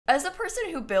As a person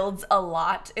who builds a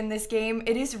lot in this game,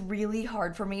 it is really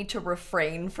hard for me to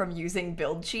refrain from using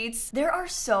build cheats. There are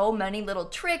so many little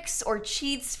tricks or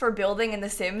cheats for building in The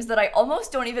Sims that I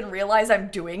almost don't even realize I'm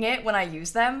doing it when I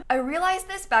use them. I realized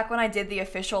this back when I did the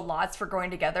official lots for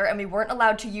Growing Together and we weren't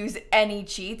allowed to use any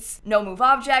cheats. No move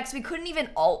objects, we couldn't even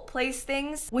alt place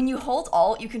things. When you hold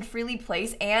alt, you can freely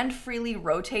place and freely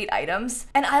rotate items.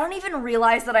 And I don't even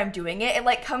realize that I'm doing it. It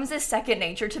like comes as second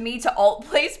nature to me to alt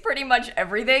place pretty much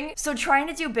everything. So trying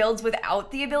to do builds without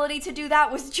the ability to do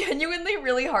that was genuinely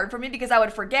really hard for me because I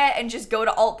would forget and just go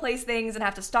to alt place things and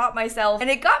have to stop myself. And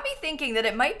it got me thinking that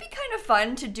it might be kind of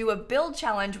fun to do a build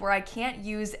challenge where I can't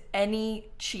use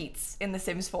any cheats in The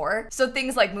Sims 4. So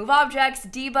things like move objects,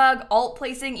 debug, alt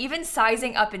placing, even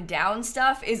sizing up and down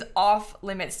stuff is off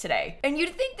limits today. And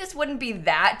you'd think this wouldn't be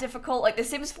that difficult. Like The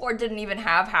Sims 4 didn't even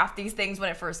have half these things when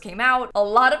it first came out. A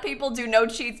lot of people do no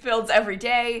cheats builds every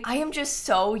day. I am just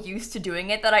so used to doing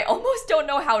it that I almost don't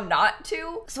know how not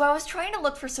to. So I was trying to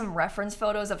look for some reference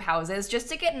photos of houses just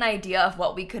to get an idea of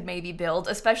what we could maybe build,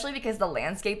 especially because the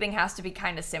landscaping has to be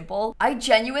kind of simple. I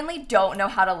genuinely don't know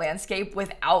how to landscape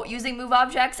without using move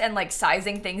objects and like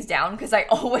sizing things down because I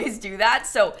always do that,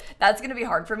 so that's gonna be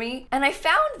hard for me. And I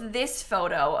found this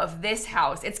photo of this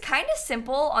house. It's kind of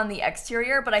simple on the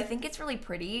exterior, but I think it's really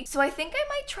pretty. So I think I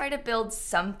might try to build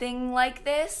something like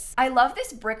this. I love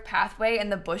this brick pathway and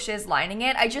the bushes lining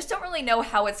it. I just don't really know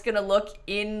how it's gonna look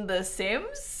in The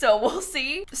Sims, so we'll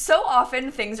see. So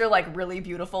often things are like really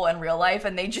beautiful in real life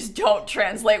and they just don't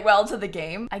translate well to the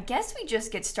game. I guess we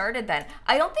just get started then.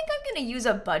 I don't think I'm gonna use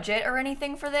a budget or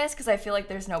anything for this because I feel like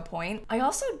there's no point. I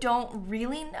also don't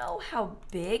really know how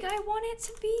big I want it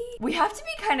to be. We have to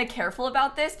be kind of careful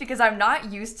about this because I'm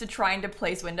not used to trying to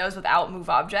place windows without move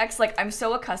objects. Like I'm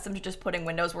so accustomed to just putting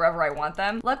windows wherever I want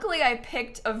them. Luckily, I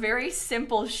picked a very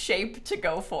simple shape to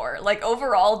go for. Like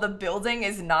overall, the building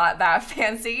is not that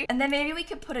fancy. And then maybe we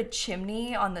could put a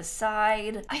chimney on the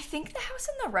side. I think the house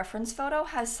in the reference photo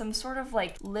has some sort of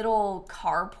like little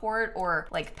carport or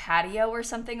like patio or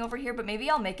something over here, but maybe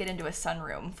I'll make it into a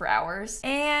sunroom for ours.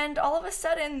 And all of a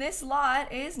sudden, this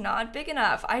lot is not big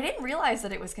enough. I didn't realize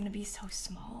that it was gonna be so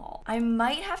small. I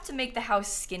might have to make the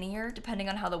house skinnier depending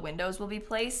on how the windows will be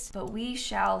placed, but we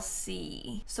shall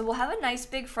see. So we'll have a nice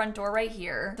big front door right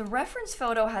here. The reference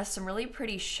photo has some really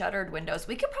pretty shuttered windows.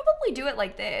 We could probably do it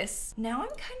like this. Now I'm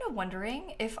kind of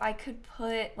wondering if I could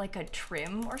put like a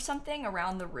trim or something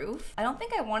around the roof. I don't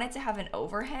think I want it to have an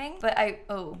overhang, but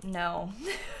oh no.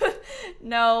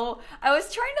 No, I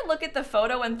was trying to look at the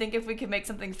photo and think if we could make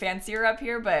something fancier up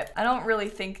here, but I don't really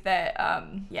think that,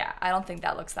 yeah, I don't think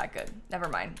that looks that good. Never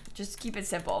mind, just keep it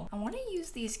simple. I want to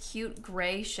use these cute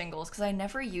gray shingles because I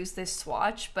never use this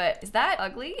swatch, but is that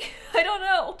ugly? I don't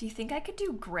know. Do you think I could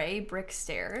do gray brick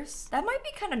stairs? That might be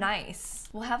kind of nice.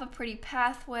 We'll have a pretty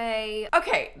pathway.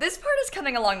 Okay, this part is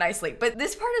coming along nicely, but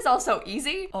this part is also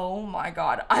easy. Oh my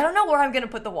God. I don't know where I'm gonna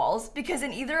put the walls because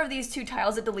in either of these two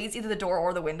tiles, it deletes either the door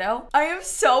or the window. I am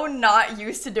so not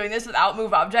used to doing this without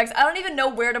move objects. I don't even know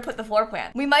where to put the floor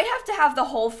plan. We might have to have the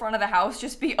whole front of the house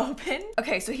just be open.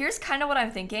 Okay, so here's kind of what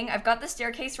I'm thinking. I've got the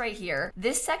staircase right here.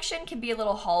 This section can be a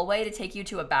little hallway to take you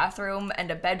to a bathroom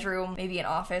and a bedroom, maybe an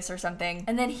office or something.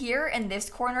 And then here in this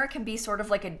corner can be sort of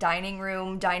like a dining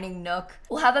room, dining nook.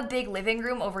 We'll have a big living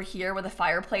room over here with a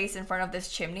fireplace in front of this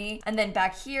chimney. And then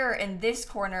back here in this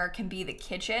corner can be the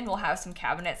kitchen. We'll have some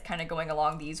cabinets kind of going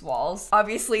along these walls.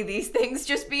 Obviously these things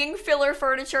just being filler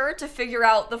furniture to figure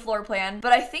out the floor plan,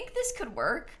 but I think this could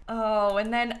work. Oh,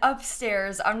 and then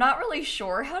upstairs, I'm not really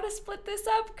sure how to split this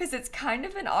up because it's kind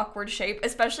of an awkward shape,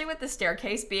 especially with the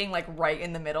staircase being like right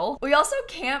in the middle. We also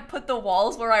can't put the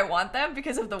walls where I want them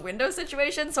because of the window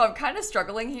situation, so I'm kind of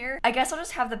struggling here. I guess I'll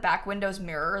just have the back windows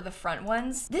mirror the front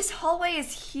ones. This hallway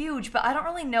is huge, but I don't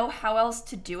really know how else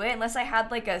to do it unless I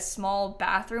had like a small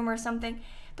bathroom or something.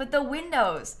 But the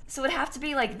windows, so it'd have to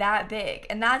be like that big,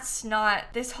 and that's not,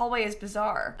 this hallway is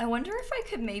bizarre. I wonder if I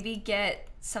could maybe get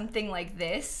something like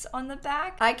this on the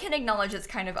back. I can acknowledge it's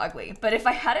kind of ugly, but if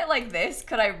I had it like this,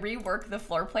 could I rework the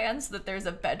floor plan so that there's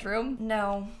a bedroom?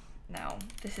 No. No,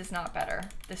 this is not better.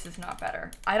 This is not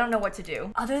better. I don't know what to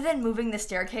do. Other than moving the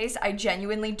staircase, I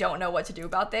genuinely don't know what to do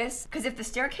about this. Because if the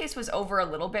staircase was over a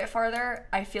little bit farther,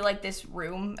 I feel like this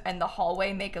room and the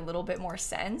hallway make a little bit more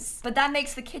sense. But that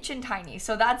makes the kitchen tiny,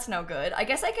 so that's no good. I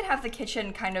guess I could have the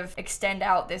kitchen kind of extend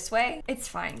out this way. It's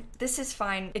fine. This is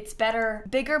fine. It's better.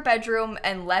 Bigger bedroom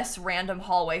and less random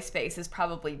hallway space is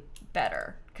probably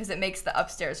better, because it makes the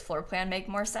upstairs floor plan make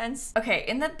more sense. Okay,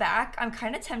 in the back, I'm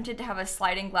kind of tempted to have a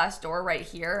sliding glass door right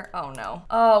here. Oh no.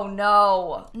 Oh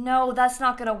no. No, that's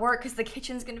not gonna work because the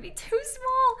kitchen's gonna be too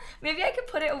small. Maybe I could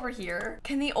put it over here.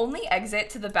 Can the only exit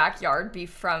to the backyard be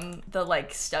from the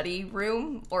like study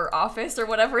room or office or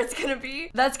whatever it's gonna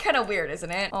be? That's kind of weird,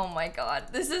 isn't it? Oh my God,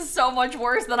 this is so much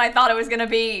worse than I thought it was gonna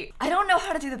be. I don't know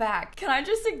how to do the back. Can I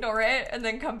just ignore it and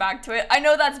then come back to it? I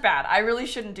know that's bad. I really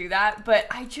shouldn't do that, but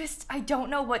I don't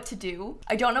know what to do.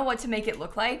 I don't know what to make it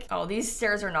look like. Oh, these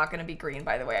stairs are not gonna be green,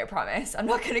 by the way, I promise. I'm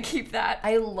not gonna keep that.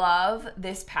 I love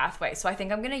this pathway, so I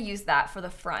think I'm gonna use that for the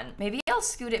front. Maybe I'll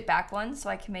scoot it back one so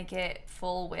I can make it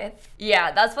full width.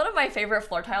 Yeah, that's one of my favorite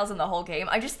floor tiles in the whole game.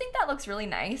 I just think that looks really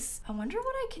nice. I wonder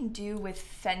what I can do with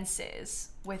fences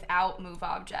without move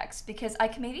objects, because I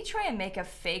can maybe try and make a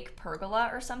fake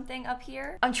pergola or something up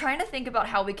here. I'm trying to think about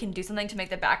how we can do something to make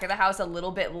the back of the house a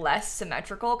little bit less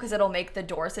symmetrical, because it'll make the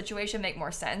door situation make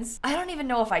more sense. I don't even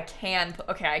know if I can.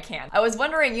 Okay, I can. I was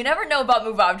wondering, you never know about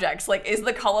move objects. Like, is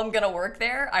the column gonna work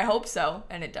there? I hope so,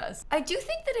 and it does. I do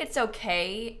think that it's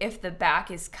okay if the back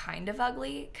is kind of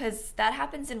ugly, because that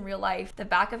happens in real life. The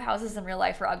back of houses in real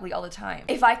life are ugly all the time.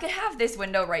 If I could have this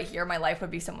window right here, my life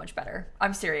would be so much better.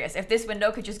 I'm serious. If this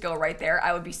window could just go right there,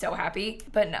 I would be so happy.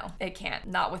 But no, it can't.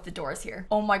 Not with the doors here.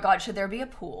 Oh my God, should there be a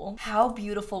pool? How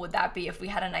beautiful would that be if we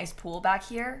had a nice pool back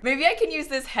here? Maybe I can use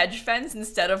this hedge fence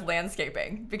instead of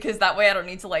landscaping, because that way I don't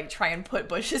need to like try and put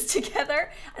bushes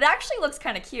together. It actually looks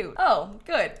kind of cute. Oh,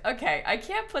 good. Okay, I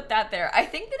can't put that there. I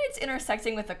think that it's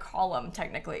intersecting with a column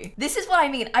technically. This is what I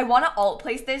mean. I want to alt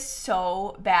place this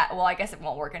so bad. Well, I guess it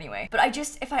won't work anyway, but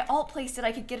if I alt placed it,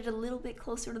 I could get it a little bit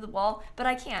closer to the wall, but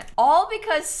I can't. All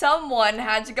because someone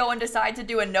had to go and decide to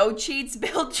do a no cheats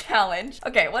build challenge.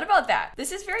 Okay, what about that?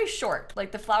 This is very short.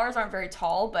 Like the flowers aren't very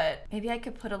tall, but maybe I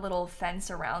could put a little fence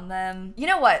around them. You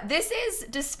know what? This is,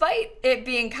 despite it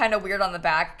being kind of weird on the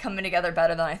back, coming together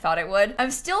better than I thought it would. I'm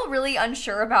still really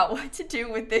unsure about what to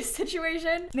do with this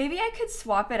situation. Maybe I could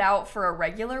swap it out for a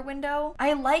regular window.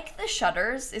 I like the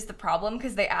shutters is the problem,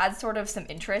 because they add sort of some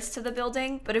interest to the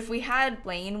building. But if we had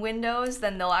plain windows,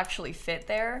 then they'll actually fit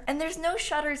there. And there's no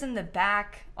shutters in the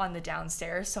back on the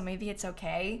downstairs, so maybe it's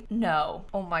okay. No.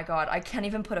 Oh my God, I can't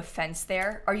even put a fence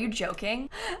there. Are you joking?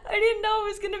 I didn't know it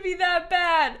was gonna be that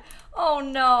bad. Oh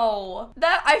no.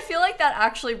 I feel like that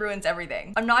actually ruins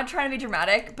everything. I'm not trying to be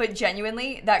dramatic, but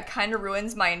genuinely, that kind of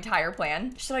ruins my entire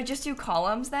plan. Should I just do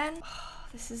columns then?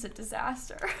 This is a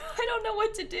disaster. I don't know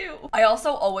what to do. I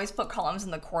also always put columns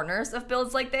in the corners of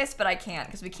builds like this, but I can't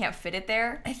because we can't fit it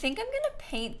there. I think I'm gonna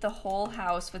paint the whole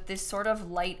house with this sort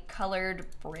of light colored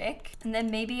brick, and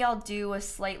then maybe I'll do a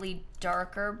slightly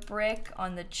darker brick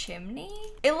on the chimney.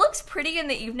 It looks pretty in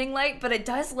the evening light, but it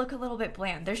does look a little bit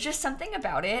bland. There's just something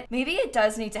about it. Maybe it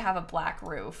does need to have a black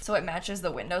roof so it matches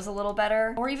the windows a little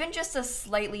better, or even just a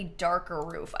slightly darker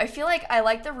roof. I feel like I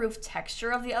like the roof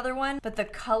texture of the other one, but the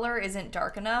color isn't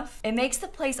dark enough. It makes the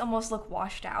place almost look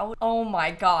washed out. Oh my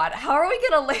God, how are we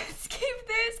gonna landscape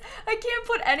this? I can't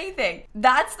put anything.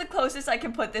 That's the closest I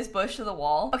can put this bush to the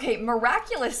wall. Okay,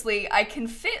 miraculously, I can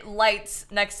fit lights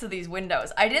next to these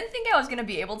windows. I didn't think I was gonna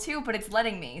be able to, but it's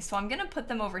letting me. So I'm gonna put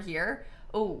them over here.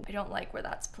 Oh, I don't like where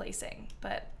that's placing,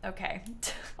 but okay.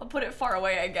 I'll put it far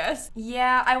away, I guess.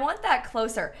 Yeah, I want that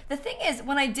closer. The thing is,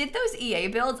 when I did those EA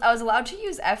builds, I was allowed to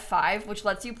use F5, which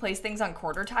lets you place things on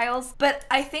quarter tiles. But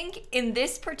I think in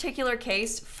this particular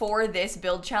case, for this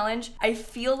build challenge, I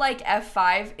feel like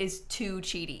F5 is too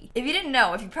cheaty. If you didn't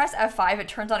know, if you press F5, it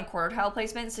turns on quarter tile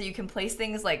placement, so you can place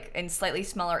things like in slightly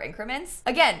smaller increments.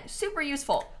 Again, super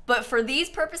useful. But for these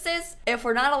purposes, if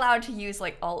we're not allowed to use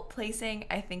like alt placing,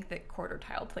 I think that quarter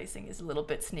tile placing is a little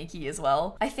bit sneaky as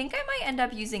well. I think I might end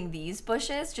up using these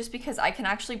bushes just because I can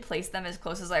actually place them as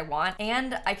close as I want,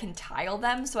 and I can tile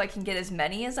them so I can get as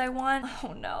many as I want.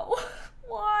 Oh no.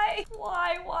 Why?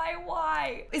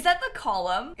 Why? Is that the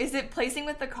column? Is it placing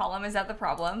with the column? Is that the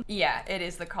problem? Yeah, it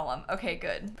is the column. Okay,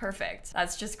 good. Perfect.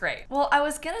 That's just great. Well, I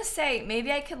was gonna say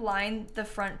maybe I could line the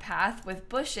front path with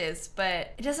bushes,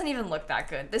 but it doesn't even look that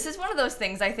good. This is one of those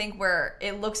things I think where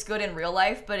it looks good in real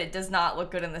life, but it does not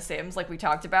look good in The Sims like we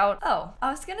talked about. Oh,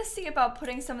 I was gonna see about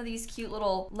putting some of these cute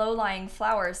little low-lying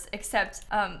flowers, except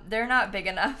they're not big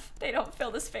enough. They don't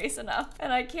fill the space enough,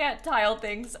 and I can't tile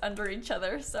things under each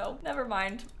other, so never mind.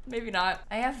 Maybe not.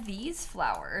 I have these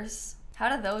flowers.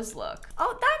 How do those look?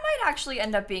 Oh, that might actually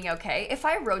end up being okay. If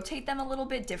I rotate them a little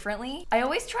bit differently, I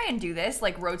always try and do this,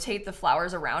 like rotate the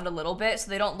flowers around a little bit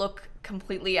so they don't look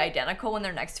completely identical when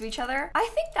they're next to each other. I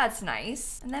think that's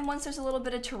nice. And then once there's a little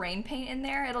bit of terrain paint in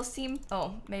there, it'll seem,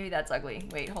 oh, maybe that's ugly.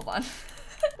 Wait, hold on.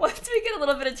 Once we get a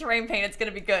little bit of terrain paint, it's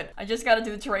gonna be good. I just gotta do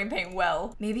the terrain paint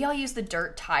well. Maybe I'll use the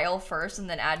dirt tile first and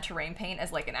then add terrain paint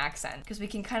as like an accent, because we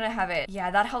can kind of have it, yeah,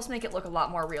 that helps make it look a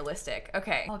lot more realistic.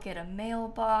 Okay, I'll get a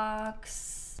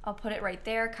mailbox. I'll put it right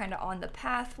there, kind of on the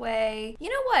pathway. You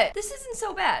know what? This isn't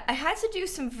so bad. I had to do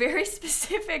some very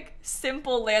specific,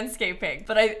 simple landscaping,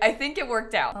 but I think it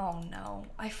worked out. Oh no,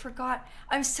 I forgot.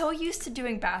 I'm so used to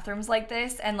doing bathrooms like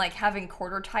this and like having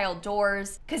quarter tile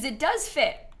doors, because it does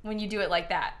fit when you do it like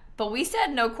that. But we said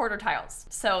no quarter tiles,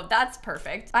 so that's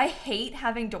perfect. I hate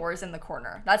having doors in the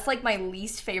corner. That's like my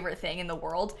least favorite thing in the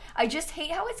world. I just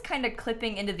hate how it's kind of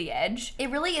clipping into the edge.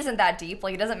 It really isn't that deep,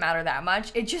 like it doesn't matter that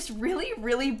much. It just really,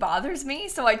 really bothers me,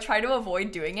 so I try to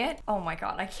avoid doing it. Oh my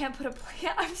God, I can't put a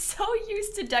plant. I'm so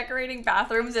used to decorating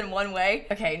bathrooms in one way.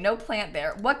 Okay, no plant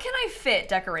there. What can I fit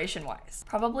decoration-wise?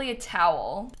 Probably a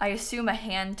towel. I assume a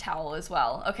hand towel as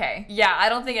well. Okay, yeah, I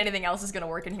don't think anything else is gonna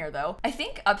work in here though. I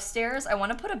think upstairs, I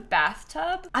wanna put a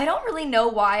bathtub. I don't really know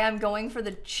why I'm going for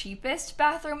the cheapest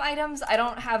bathroom items. I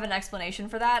don't have an explanation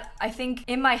for that. I think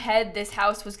in my head this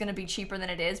house was gonna be cheaper than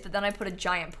it is, but then I put a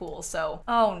giant pool, so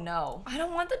oh no. I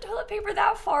don't want the toilet paper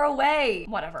that far away.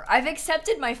 Whatever, I've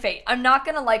accepted my fate. I'm not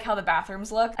gonna like how the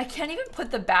bathrooms look. I can't even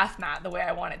put the bath mat the way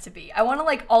I want it to be. I wanna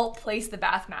like alt place the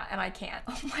bath mat and I can't.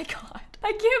 Oh my God.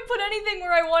 I can't put anything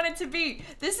where I want it to be.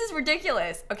 This is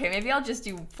ridiculous. Okay, maybe I'll just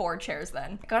do 4 chairs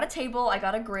then. I got a table, I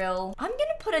got a grill. I'm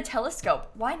gonna put a telescope.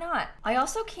 Why not? I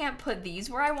also can't put these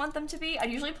where I want them to be.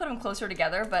 I'd usually put them closer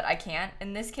together, but I can't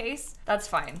in this case. That's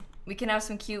fine. We can have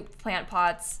some cute plant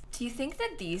pots. Do you think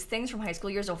that these things from high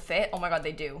school years will fit? Oh my God,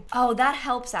 they do. Oh, that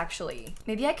helps actually.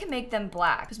 Maybe I can make them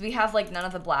black because we have like none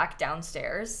of the black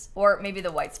downstairs, or maybe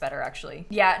the white's better actually.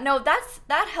 Yeah, no,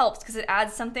 that helps because it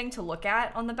adds something to look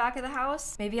at on the back of the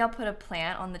house. Maybe I'll put a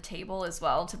plant on the table as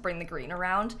well to bring the green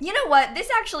around. You know what? This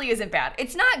actually isn't bad.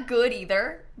 It's not good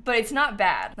either, but it's not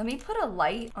bad. Let me put a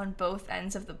light on both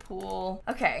ends of the pool.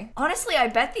 Okay, honestly, I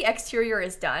bet the exterior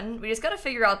is done. We just gotta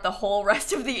figure out the whole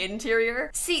rest of the interior.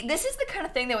 See, this is the kind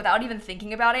of thing that without even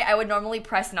thinking about it, I would normally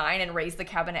press 9 and raise the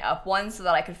cabinet up 1 so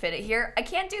that I could fit it here. I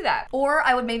can't do that. Or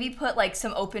I would maybe put like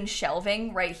some open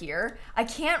shelving right here. I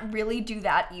can't really do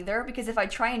that either because if I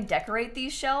try and decorate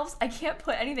these shelves, I can't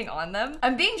put anything on them.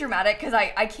 I'm being dramatic because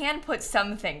I can put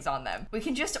some things on them. We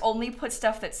can just only put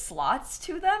stuff that slots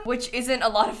to them, which isn't a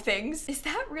lot of things. Is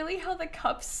that really how the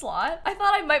cups slot? I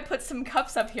thought I might put some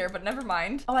cups up here, but never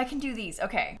mind. Oh, I can do these.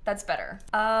 Okay, that's better.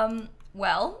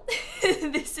 Well,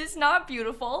 this is not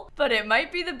beautiful, but it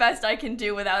might be the best I can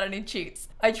do without any cheats.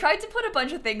 I tried to put a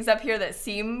bunch of things up here that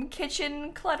seem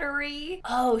kitchen cluttery.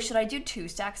 Oh, should I do 2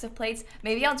 stacks of plates?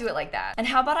 Maybe I'll do it like that. And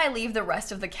how about I leave the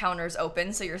rest of the counters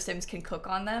open so your Sims can cook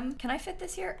on them? Can I fit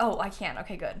this here? Oh, I can.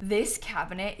 Okay, good. This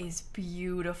cabinet is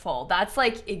beautiful. That's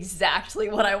like exactly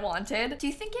what I wanted. Do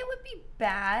you think it would be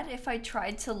bad if I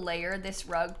tried to layer this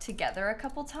rug together a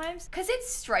couple times? Because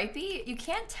it's stripy, you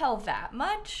can't tell that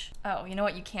much. Oh, you know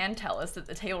what you can tell is that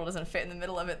the table doesn't fit in the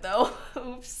middle of it though.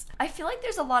 Oops. I feel like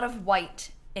there's a lot of white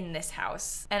in this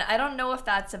house, and I don't know if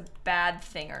that's a bad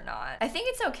thing or not. I think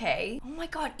it's okay. Oh my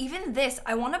God, even this,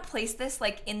 I want to place this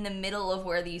like in the middle of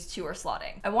where these 2 are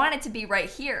slotting. I want it to be right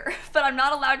here, but I'm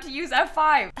not allowed to use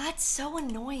F5. That's so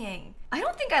annoying. I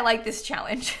don't think I like this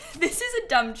challenge. This is a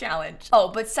dumb challenge. Oh,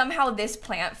 but somehow this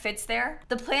plant fits there.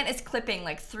 The plant is clipping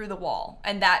like through the wall,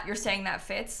 and that, you're saying that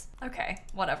fits? Okay,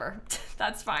 whatever.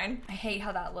 That's fine. I hate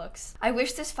how that looks. I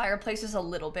wish this fireplace was a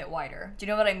little bit wider. Do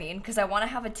you know what I mean? Because I want to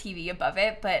have a TV above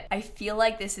it, but I feel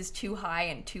like this is too high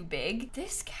and too big.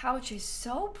 This couch is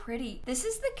so pretty. This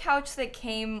is the couch that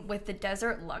came with the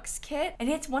Desert Luxe kit, and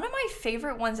it's one of my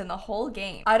favorite ones in the whole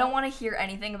game. I don't want to hear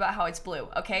anything about how it's blue,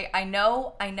 okay? I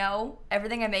know,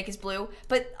 everything I make is blue,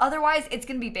 but otherwise it's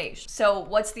gonna be beige. So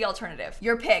what's the alternative?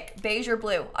 Your pick, beige or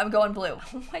blue? I'm going blue.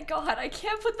 Oh my God, I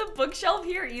can't put the bookshelf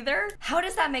here either. How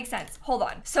does that make sense? Hold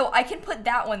on. So I can put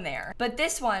that one there, but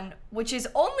this one, which is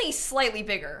only slightly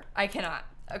bigger, I cannot.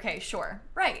 Okay, sure.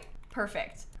 Right.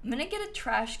 Perfect. I'm gonna get a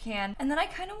trash can, and then I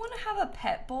kind of want to have a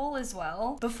pet bowl as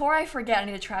well. Before I forget, I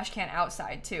need a trash can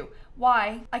outside too.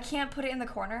 Why? I can't put it in the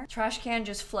corner. Trash can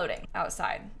just floating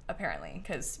outside, apparently,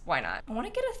 because why not? I want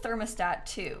to get a thermostat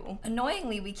too.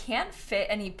 Annoyingly, we can't fit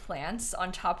any plants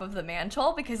on top of the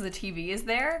mantle because the TV is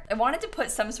there. I wanted to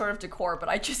put some sort of decor, but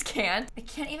I just can't. I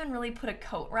can't even really put a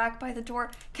coat rack by the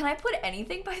door. Can I put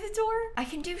anything by the door? I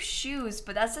can do shoes,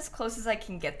 but that's as close as I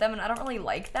can get them, and I don't really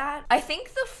like that. I think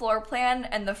the floor plan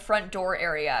and the front door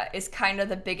area is kind of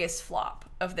the biggest flop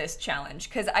of this challenge,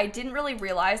 because I didn't really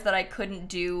realize that I couldn't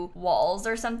do walls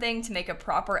or something to make a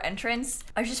proper entrance.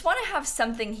 I just want to have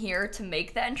something here to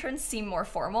make the entrance seem more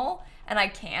formal, and I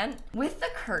can't. With the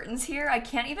curtains here, I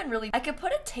can't even really, I could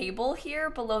put a table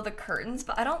here below the curtains,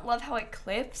 but I don't love how it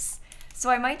clips. So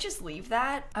I might just leave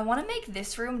that. I want to make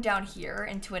this room down here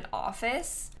into an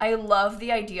office. I love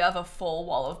the idea of a full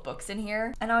wall of books in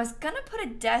here. And I was gonna put a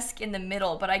desk in the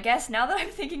middle, but I guess now that I'm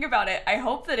thinking about it, I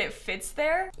hope that it fits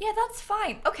there. Yeah, that's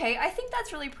fine. Okay, I think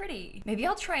that's really pretty. Maybe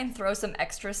I'll try and throw some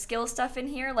extra skill stuff in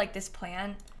here, like this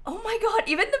plant. Oh my god,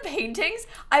 even the paintings?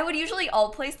 I would usually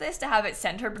alt place this to have it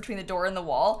centered between the door and the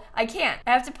wall. I can't.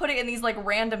 I have to put it in these like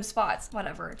random spots.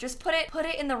 Whatever, just put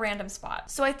it in the random spot.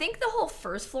 So I think the whole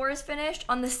first floor is finished.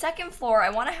 On the second floor,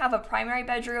 I want to have a primary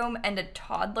bedroom and a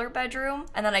toddler bedroom.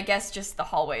 And then I guess just the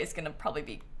hallway is gonna probably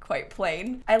be quite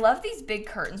plain. I love these big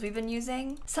curtains we've been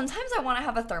using. Sometimes I want to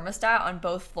have a thermostat on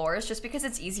both floors just because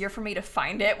it's easier for me to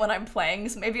find it when I'm playing,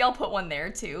 so maybe I'll put one there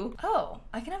too. Oh,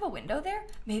 I can have a window there?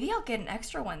 Maybe I'll get an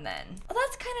extra one then. Oh,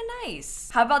 that's kind of nice.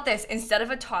 How about this? Instead of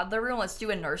a toddler room, let's do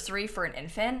a nursery for an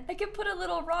infant. I could put a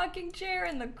little rocking chair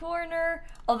in the corner.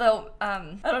 Although,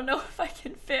 I don't know if I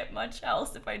can fit much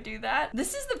else if I do that.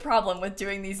 This is the problem with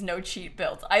doing these no cheat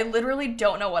builds. I literally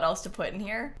don't know what else to put in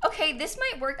here. Okay, this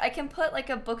might work. I can put like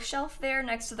a bookshelf there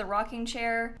next to the rocking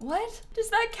chair. What? Does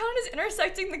that count as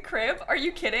intersecting the crib? Are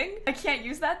you kidding? I can't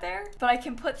use that there? But I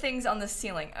can put things on the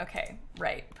ceiling. Okay,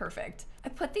 right, perfect. I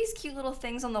put these cute little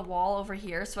things on the wall over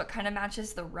here so it kind of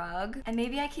matches the rug. And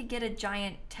maybe I could get a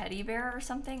giant teddy bear or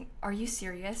something. Are you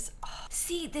serious? Oh,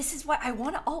 see, this is why I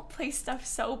want to alt play stuff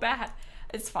so bad.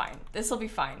 It's fine. This will be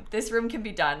fine. This room can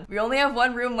be done. We only have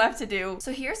one room left to do.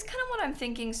 So here's kind of what I'm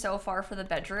thinking so far for the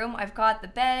bedroom. I've got the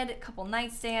bed, a couple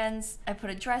nightstands. I put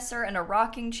a dresser and a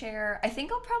rocking chair. I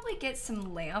think I'll probably get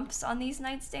some lamps on these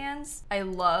nightstands. I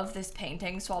love this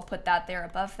painting, so I'll put that there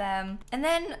above them. And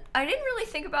then I didn't really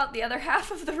think about the other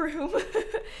half of the room.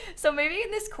 So maybe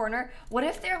in this corner, what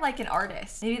if they're like an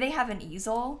artist? Maybe they have an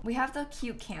easel. We have the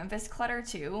cute canvas clutter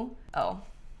too. Oh,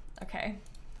 okay.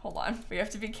 Hold on, we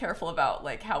have to be careful about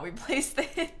like how we place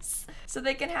this. So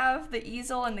they can have the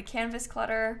easel and the canvas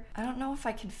clutter. I don't know if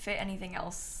I can fit anything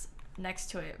else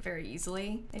next to it very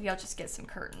easily. Maybe I'll just get some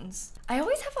curtains. I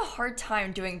always have a hard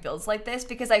time doing builds like this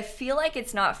because I feel like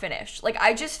it's not finished. Like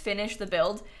I just finished the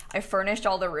build, I furnished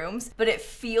all the rooms, but it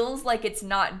feels like it's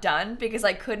not done because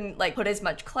I couldn't like put as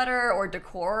much clutter or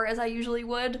decor as I usually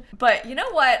would. But you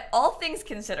know what? All things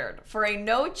considered, for a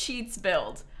no cheats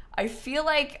build, I feel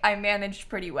like I managed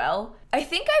pretty well. I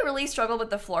think I really struggled with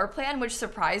the floor plan, which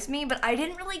surprised me, but I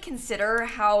didn't really consider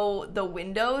how the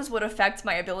windows would affect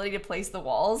my ability to place the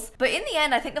walls. But in the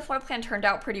end, I think the floor plan turned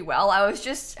out pretty well. I was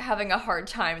just having a hard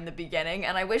time in the beginning,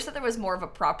 and I wish that there was more of a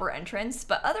proper entrance,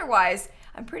 but otherwise,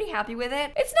 I'm pretty happy with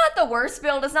it. It's not the worst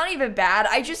build, it's not even bad.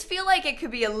 I just feel like it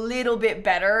could be a little bit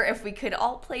better if we could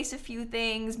alt place a few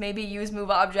things, maybe use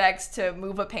move objects to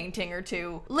move a painting or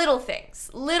two. Little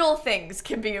things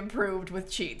can be improved with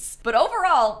cheats. But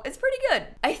overall, it's pretty good.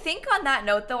 I think on that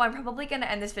note though, I'm probably gonna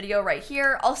end this video right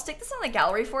here. I'll stick this on the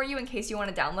gallery for you in case you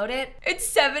wanna download it. It's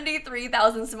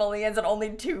 73,000 simoleons and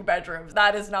only 2 bedrooms.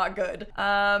 That is not good.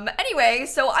 Anyway,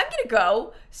 so I'm gonna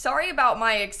go. Sorry about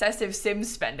my excessive Sims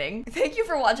spending. Thank you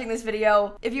for watching this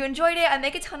video. If you enjoyed it, I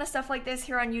make a ton of stuff like this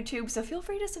here on YouTube, so feel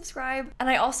free to subscribe. And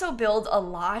I also build a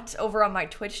lot over on my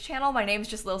Twitch channel. My name's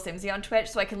just lilsimsie on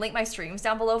Twitch, so I can link my streams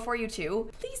down below for you too.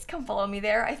 Please come follow me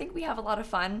there. I think we have a lot of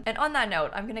fun. And on that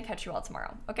note, I'm gonna catch you all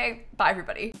tomorrow. Okay, bye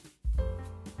everybody.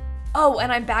 Oh,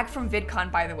 and I'm back from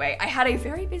VidCon, by the way. I had a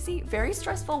very busy, very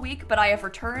stressful week, but I have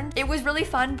returned. It was really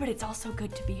fun, but it's also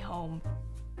good to be home.